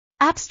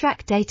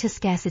Abstract data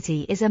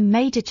scarcity is a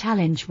major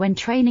challenge when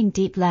training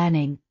deep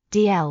learning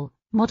 (DL)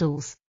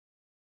 models.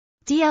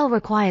 DL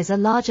requires a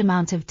large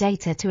amount of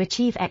data to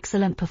achieve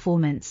excellent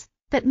performance,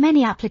 but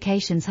many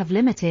applications have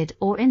limited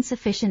or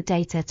insufficient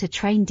data to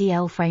train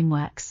DL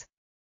frameworks.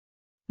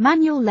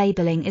 Manual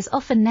labeling is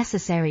often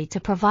necessary to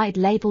provide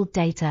labeled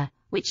data,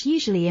 which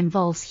usually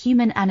involves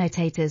human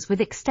annotators with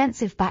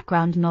extensive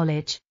background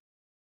knowledge.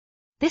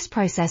 This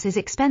process is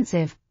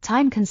expensive,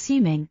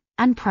 time-consuming,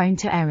 and prone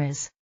to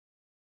errors.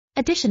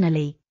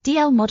 Additionally,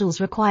 DL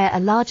models require a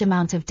large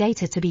amount of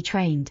data to be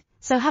trained,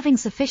 so having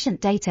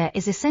sufficient data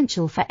is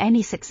essential for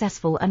any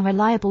successful and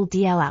reliable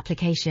DL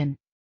application.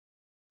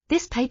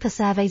 This paper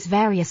surveys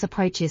various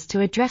approaches to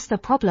address the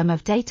problem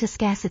of data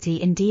scarcity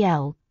in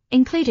DL,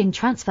 including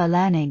transfer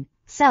learning,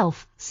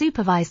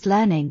 self-supervised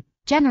learning,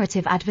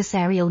 generative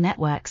adversarial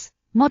networks,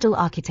 model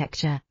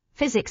architecture,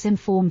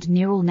 physics-informed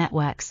neural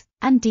networks,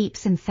 and deep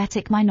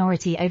synthetic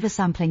minority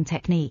oversampling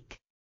technique.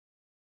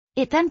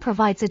 It then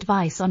provides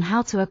advice on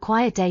how to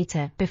acquire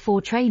data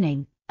before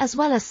training, as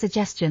well as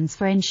suggestions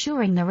for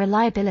ensuring the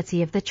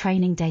reliability of the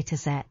training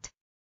dataset.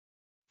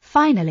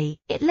 Finally,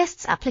 it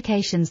lists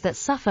applications that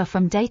suffer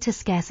from data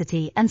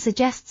scarcity and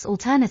suggests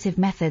alternative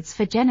methods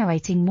for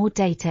generating more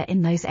data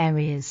in those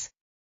areas.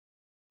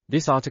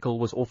 This article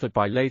was authored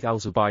by Laith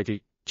Alzubaidi,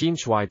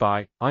 Jinshuai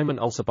by Aiman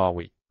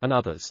Al-Sabaawi, and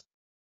others.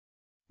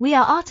 We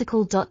are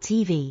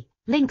article.tv,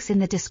 links in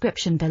the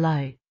description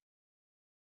below.